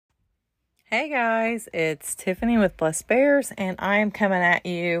Hey guys, it's Tiffany with Blessed Bears, and I am coming at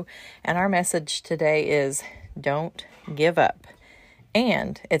you, and our message today is don't give up,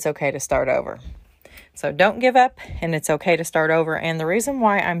 and it's okay to start over. So don't give up, and it's okay to start over, and the reason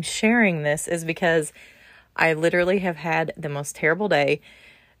why I'm sharing this is because I literally have had the most terrible day,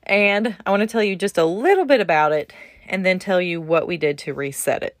 and I want to tell you just a little bit about it, and then tell you what we did to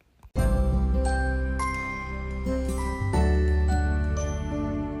reset it.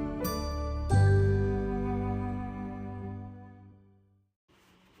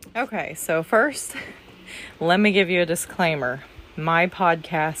 Okay, so first, let me give you a disclaimer. My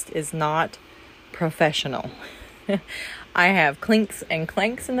podcast is not professional. I have clinks and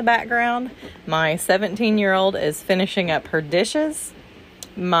clanks in the background. My 17-year-old is finishing up her dishes.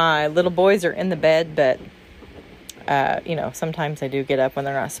 My little boys are in the bed, but, sometimes they do get up when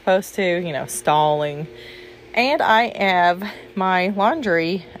they're not supposed to, stalling. And I have my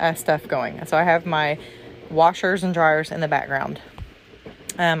laundry stuff going. So I have my washers and dryers in the background.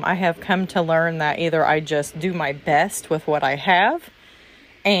 I have come to learn that either I just do my best with what I have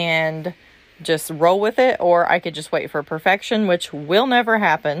and just roll with it, or I could just wait for perfection, which will never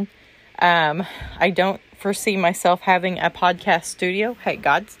happen. I don't foresee myself having a podcast studio. Hey,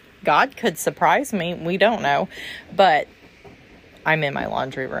 God could surprise me. We don't know, but I'm in my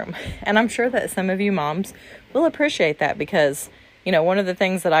laundry room, and I'm sure that some of you moms will appreciate that because, one of the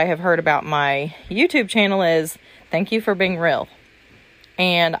things that I have heard about my YouTube channel is thank you for being real.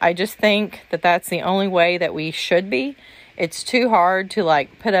 And I just think that that's the only way that we should be. It's too hard to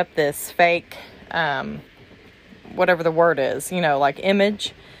put up this fake, whatever the word is,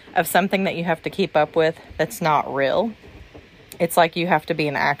 image of something that you have to keep up with that's not real. It's like you have to be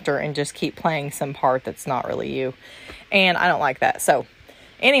an actor and just keep playing some part that's not really you. And I don't like that. So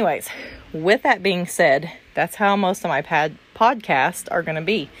anyways, with that being said, that's how most of my podcasts are going to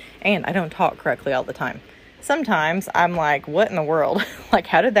be. And I don't talk correctly all the time. Sometimes I'm like, what in the world?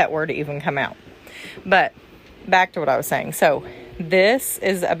 How did that word even come out? But back to what I was saying. So this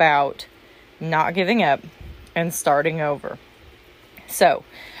is about not giving up and starting over. So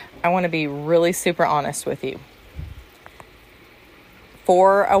I want to be really super honest with you.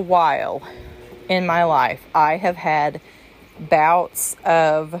 For a while in my life, I have had bouts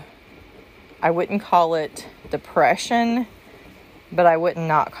of, I wouldn't call it depression, but I would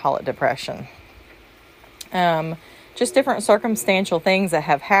not call it depression. Just different circumstantial things that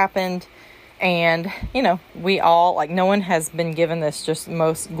have happened. And, we all, no one has been given this just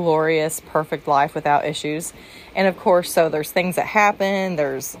most glorious, perfect life without issues. And of course, so there's things that happen,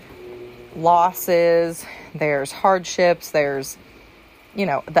 there's losses, there's hardships, there's,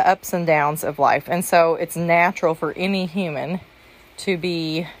 the ups and downs of life. And so it's natural for any human to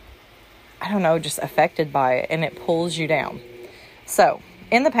be, just affected by it, and it pulls you down. So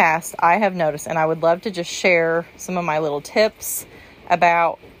in the past, I have noticed, and I would love to just share some of my little tips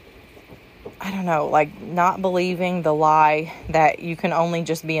about, not believing the lie that you can only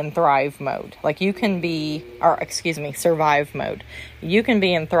just be in thrive mode. You can be, survive mode. You can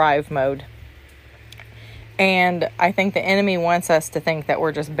be in thrive mode. And I think the enemy wants us to think that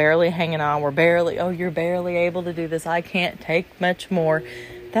we're just barely hanging on. You're barely able to do this. I can't take much more.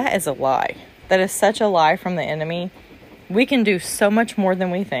 That is a lie. That is such a lie from the enemy. We can do so much more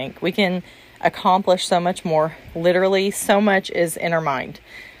than we think. We can accomplish so much more. Literally, so much is in our mind.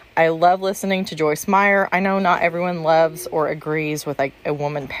 I love listening to Joyce Meyer. I know not everyone loves or agrees with a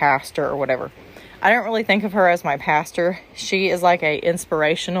woman pastor or whatever. I don't really think of her as my pastor. She is like a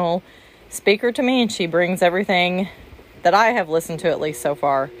inspirational speaker to me, and she brings everything that I have listened to, at least so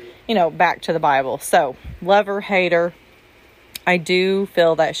far, back to the Bible. So, love her, hate her. I do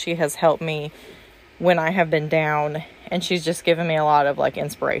feel that she has helped me when I have been down, and she's just given me a lot of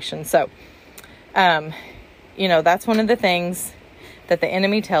inspiration. So, that's one of the things that the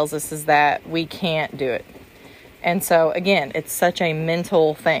enemy tells us is that we can't do it. And so again, it's such a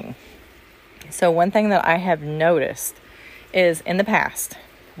mental thing. So one thing that I have noticed is in the past,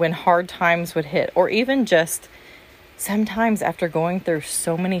 when hard times would hit, or even just sometimes after going through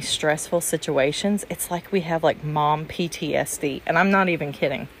so many stressful situations, it's like we have mom PTSD. And I'm not even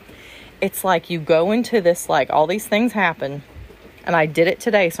kidding. It's like you go into this, all these things happen, and I did it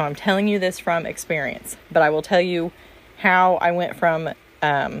today, so I'm telling you this from experience, but I will tell you how I went from,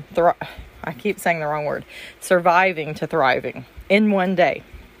 I keep saying the wrong word, surviving to thriving in one day.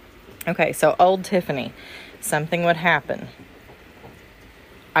 Okay, so old Tiffany, something would happen.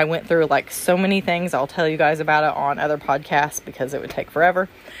 I went through so many things. I'll tell you guys about it on other podcasts because it would take forever,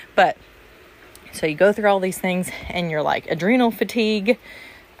 but so you go through all these things, and you're adrenal fatigue,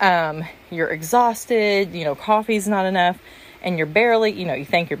 you're exhausted, coffee's not enough. and you're barely, you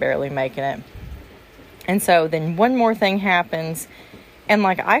think you're barely making it. And so then one more thing happens, and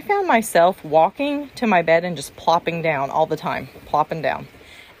like I found myself walking to my bed and just plopping down all the time, plopping down.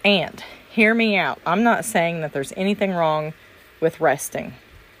 And hear me out. I'm not saying that there's anything wrong with resting.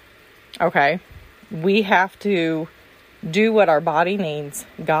 Okay? We have to do what our body needs.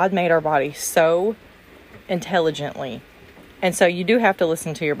 God made our body so intelligently. And so you do have to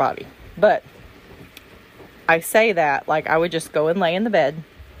listen to your body. But I say that like I would just go and lay in the bed,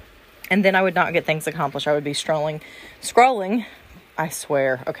 and then I would not get things accomplished. I would be scrolling. I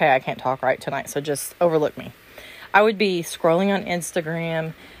swear. Okay, I can't talk right tonight, so just overlook me. I would be scrolling on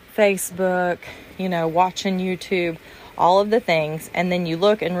Instagram, Facebook, watching YouTube, all of the things. And then you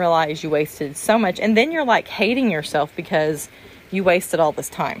look and realize you wasted so much. And then you're like hating yourself because you wasted all this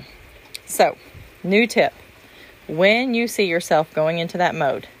time. So, new tip. When you see yourself going into that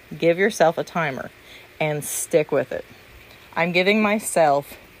mode, give yourself a timer and stick with it. I'm giving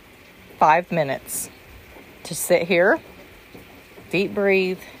myself 5 minutes to sit here, deep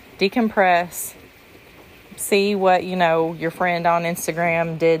breathe, decompress, see what, your friend on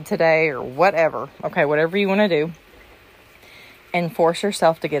Instagram did today or whatever. Okay, whatever you want to do. And force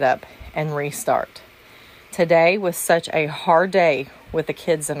yourself to get up and restart. Today was such a hard day with the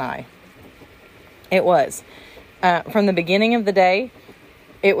kids and I. It was. From the beginning of the day,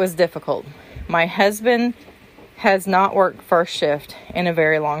 it was difficult. My husband has not worked first shift in a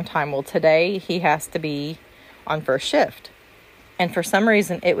very long time. Well, today he has to be on first shift. And for some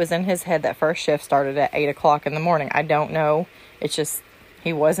reason, it was in his head that first shift started at 8 o'clock in the morning. I don't know. It's just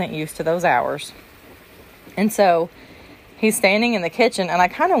he wasn't used to those hours. And so he's standing in the kitchen, and I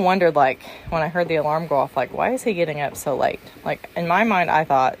kind of wondered, like, when I heard the alarm go off, like, why is he getting up so late? Like, in my mind,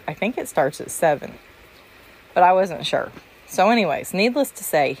 I think it starts at 7. But I wasn't sure. So anyways, needless to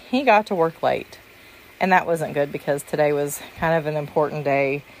say, he got to work late. And that wasn't good because today was kind of an important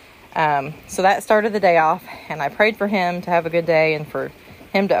day. So that started the day off, and I prayed for him to have a good day and for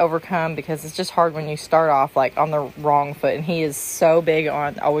him to overcome, because it's just hard when you start off like on the wrong foot, and he is so big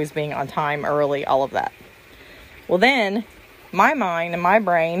on always being on time, early, all of that. Well, then my mind and my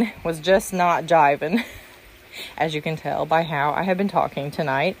brain was just not jiving, as you can tell by how I have been talking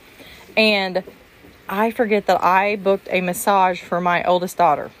tonight. And I forget that I booked a massage for my oldest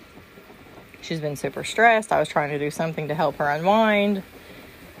daughter. She's been super stressed. I was trying to do something to help her unwind.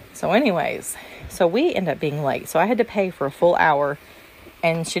 So anyways, we end up being late. So I had to pay for a full hour,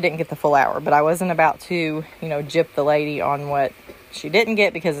 and she didn't get the full hour. But I wasn't about to, gyp the lady on what she didn't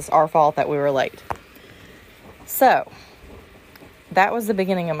get, because it's our fault that we were late. So that was the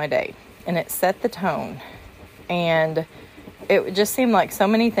beginning of my day, and it set the tone. And it just seemed like so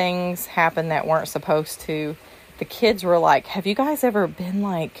many things happened that weren't supposed to. The kids were like, have you guys ever been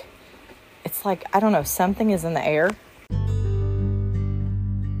like, it's like, I don't know, something is in the air.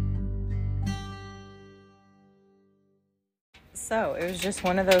 So it was just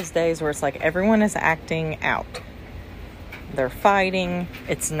one of those days where it's like everyone is acting out. They're fighting.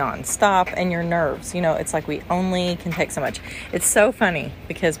 It's nonstop. And your nerves, it's like we only can take so much. It's so funny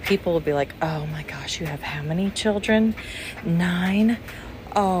because people will be like, oh my gosh, you have how many children? 9?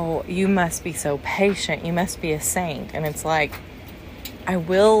 Oh, you must be so patient. You must be a saint. And it's like, I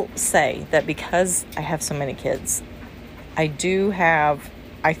will say that because I have so many kids, I do have,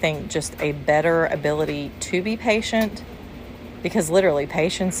 I think, just a better ability to be patient, because literally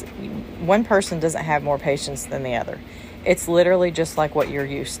patience, one person doesn't have more patience than the other. It's literally just like what you're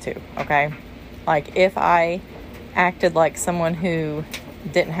used to, okay? Like if I acted like someone who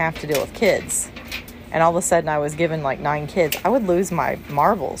didn't have to deal with kids, and all of a sudden I was given like 9 kids, I would lose my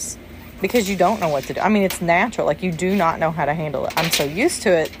marbles. Because you don't know what to do. I mean, it's natural. Like, you do not know how to handle it. I'm so used to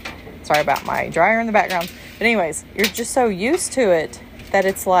it. Sorry about my dryer in the background. But anyways, you're just so used to it that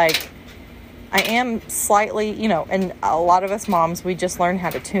it's like, I am slightly, and a lot of us moms, we just learn how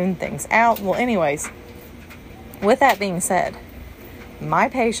to tune things out. Well, anyways, with that being said, my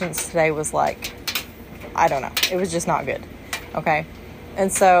patience today was like, I don't know. It was just not good. Okay?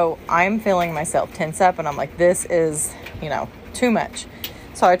 And so I'm feeling myself tense up, and I'm like, this is, too much.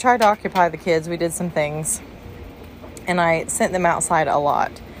 So I tried to occupy the kids. We did some things, and I sent them outside a lot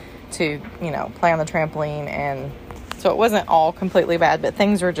to, play on the trampoline. And so it wasn't all completely bad, but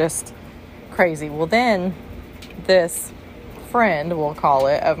things were just crazy. Well, then this friend, we'll call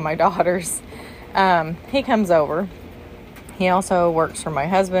it, of my daughter's, he comes over. He also works for my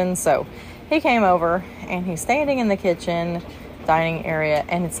husband. So he came over, and he's standing in the kitchen dining area.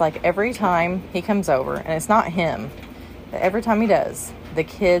 And it's like every time he comes over, and it's not him, but every time he does, the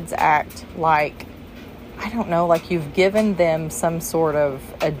kids act like, I don't know, like you've given them some sort of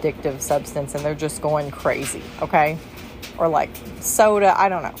addictive substance and they're just going crazy, okay? or like soda. I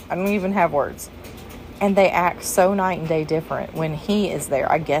don't know. I don't even have words. And they act so night and day different when he is there.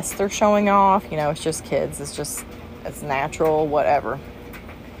 I guess they're showing off. You know, it's just kids. It's natural, whatever.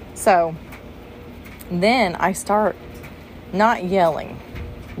 So then I start not yelling,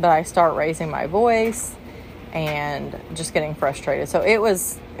 but I start raising my voice and just getting frustrated. So it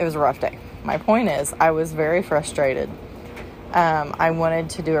was a rough day. My point is, I was very frustrated. I wanted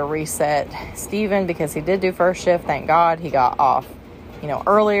to do a reset. Steven, because he did do first shift, thank God, he got off,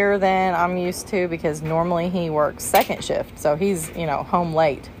 earlier than I'm used to, because normally he works second shift. So he's, home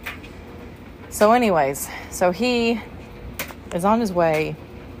late. So anyways, so he is on his way,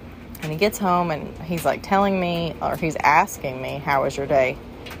 and he gets home, and he's like telling me, or he's asking me, how was your day?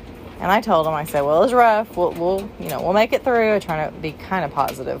 And I told him, I said, well, it was rough. We'll make it through. I try to be kind of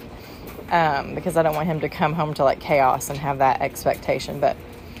positive, because I don't want him to come home to like chaos and have that expectation. But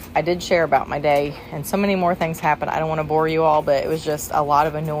I did share about my day, and so many more things happened. I don't want to bore you all, but it was just a lot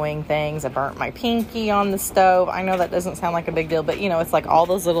of annoying things. I burnt my pinky on the stove. I know that doesn't sound like a big deal, but it's like all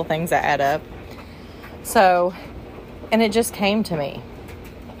those little things that add up. So, and it just came to me.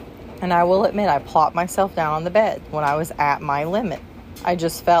 And I will admit, I plopped myself down on the bed when I was at my limit. I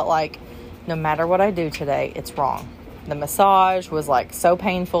just felt like no matter what I do today, it's wrong. The massage was like so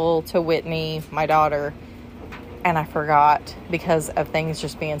painful to Whitney, my daughter, and I forgot, because of things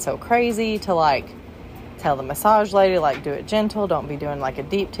just being so crazy, to like tell the massage lady, like, do it gentle, don't be doing like a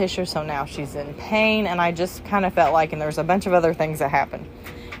deep tissue. So now she's in pain, and I just kind of felt like, and there's a bunch of other things that happened,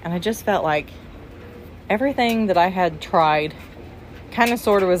 and I just felt like everything that I had tried kind of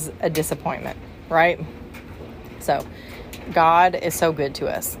sort of was a disappointment, right? So God is so good to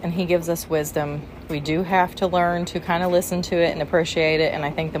us, and he gives us wisdom. We do have to learn to kind of listen to it and appreciate it. And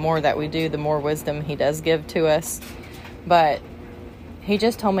I think the more that we do, the more wisdom he does give to us. But he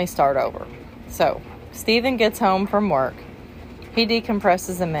just told me start over. So Steven gets home from work. He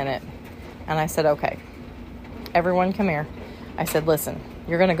decompresses a minute. And I said, okay, everyone come here. I said, listen,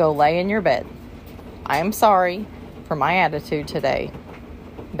 you're going to go lay in your bed. I am sorry for my attitude today,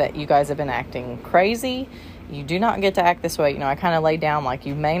 but you guys have been acting crazy. You do not get to act this way. I kind of laid down like,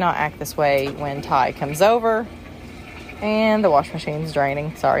 you may not act this way when Ty comes over. And the wash machine's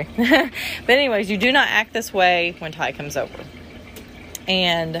draining. Sorry. But anyways, you do not act this way when Ty comes over.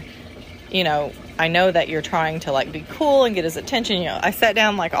 And, I know that you're trying to like be cool and get his attention. I sat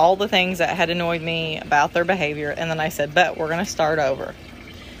down like all the things that had annoyed me about their behavior. And then I said, but we're going to start over.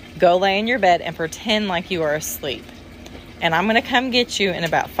 Go lay in your bed and pretend like you are asleep. And I'm going to come get you in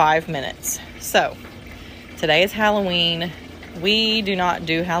about 5 minutes. So today is Halloween. We do not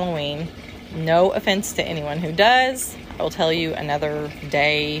do Halloween. No offense to anyone who does. I will tell you another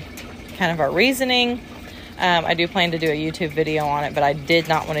day kind of our reasoning. I do plan to do a YouTube video on it, but I did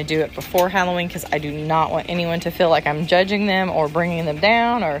not want to do it before Halloween, because I do not want anyone to feel like I'm judging them or bringing them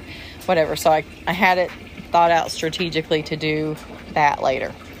down or whatever. So I had it thought out strategically to do that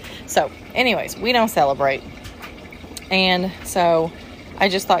later. So anyways, we don't celebrate. And so I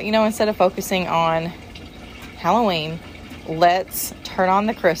just thought, instead of focusing on Halloween, let's turn on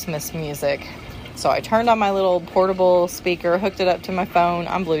the Christmas music. So I turned on my little portable speaker, hooked it up to my phone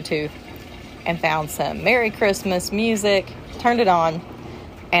on Bluetooth, and found some Merry Christmas music, turned it on,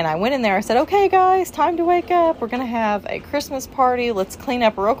 and I went in there. I said, okay guys, time to wake up. We're going to have a Christmas party. Let's clean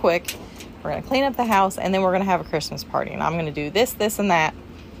up real quick. We're going to clean up the house, and then we're going to have a Christmas party, and I'm going to do this, and that.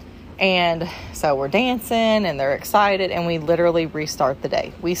 And so we're dancing, and they're excited, and we literally restart the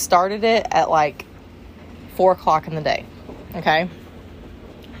day. We started it at like 4 o'clock in the day. Okay.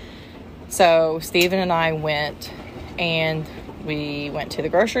 So Steven and I went, and we went to the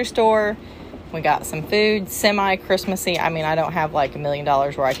grocery store. We got some food, semi-Christmassy. I mean, I don't have like $1 million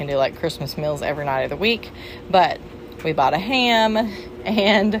where I can do like Christmas meals every night of the week, but we bought a ham,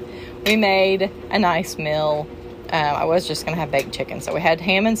 and we made a nice meal. I was just going to have baked chicken, so we had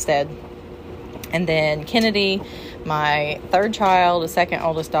ham instead. And then Kennedy, my third child, the second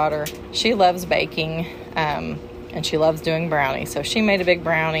oldest daughter, she loves baking, and she loves doing brownies. So she made a big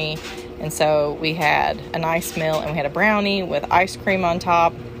brownie, and so we had a nice meal, and we had a brownie with ice cream on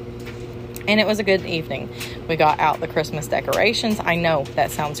top, and it was a good evening. We got out the Christmas decorations. I know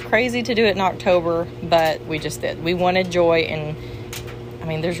that sounds crazy to do it in October, but we just did. We wanted joy, and I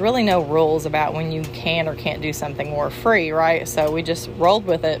mean, there's really no rules about when you can or can't do something. We're free, right? So we just rolled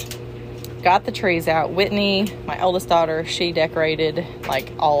with it. Got the trees out. Whitney, my eldest daughter, she decorated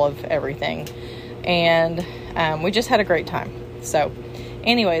like all of everything. And we just had a great time. So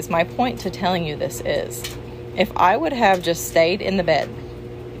anyways, my point to telling you this is, if I would have just stayed in the bed,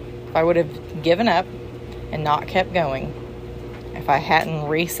 if I would have given up and not kept going, if I hadn't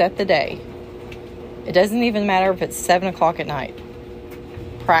reset the day, It doesn't even matter if it's 7 o'clock at night.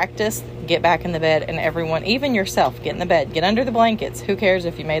 Practice, get back in the bed, and everyone, even yourself, get in the bed. Get under the blankets. Who cares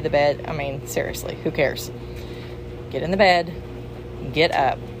if you made the bed? I mean, seriously, who cares? Get in the bed, get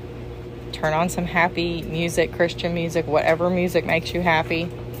up, turn on some happy music, Christian music, whatever music makes you happy,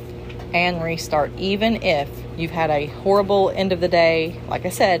 and restart. Even if you've had a horrible end of the day, like I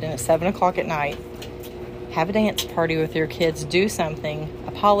said, and it's 7 o'clock at night, have a dance party with your kids, do something,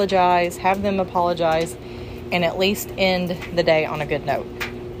 apologize, have them apologize, and at least end the day on a good note.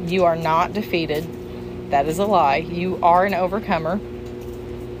 You are not defeated. That is a lie. You are an overcomer.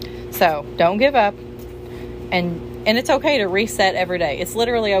 So don't give up. And it's okay to reset every day. It's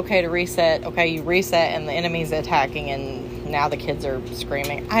literally okay to reset. Okay, you reset and the enemy's attacking and now the kids are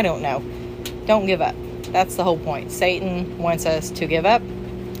screaming. I don't know. Don't give up. That's the whole point. Satan wants us to give up.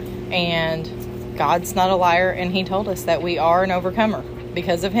 And God's not a liar, and he told us that we are an overcomer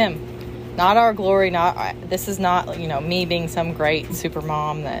because of him. Not our glory, this is not, me being some great super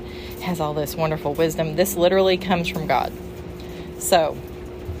mom that has all this wonderful wisdom. This literally comes from God. So,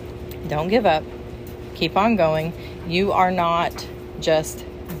 don't give up. Keep on going. You are not just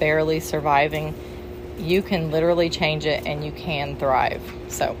barely surviving. You can literally change it, and you can thrive.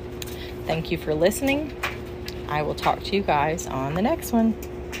 So, thank you for listening. I will talk to you guys on the next one.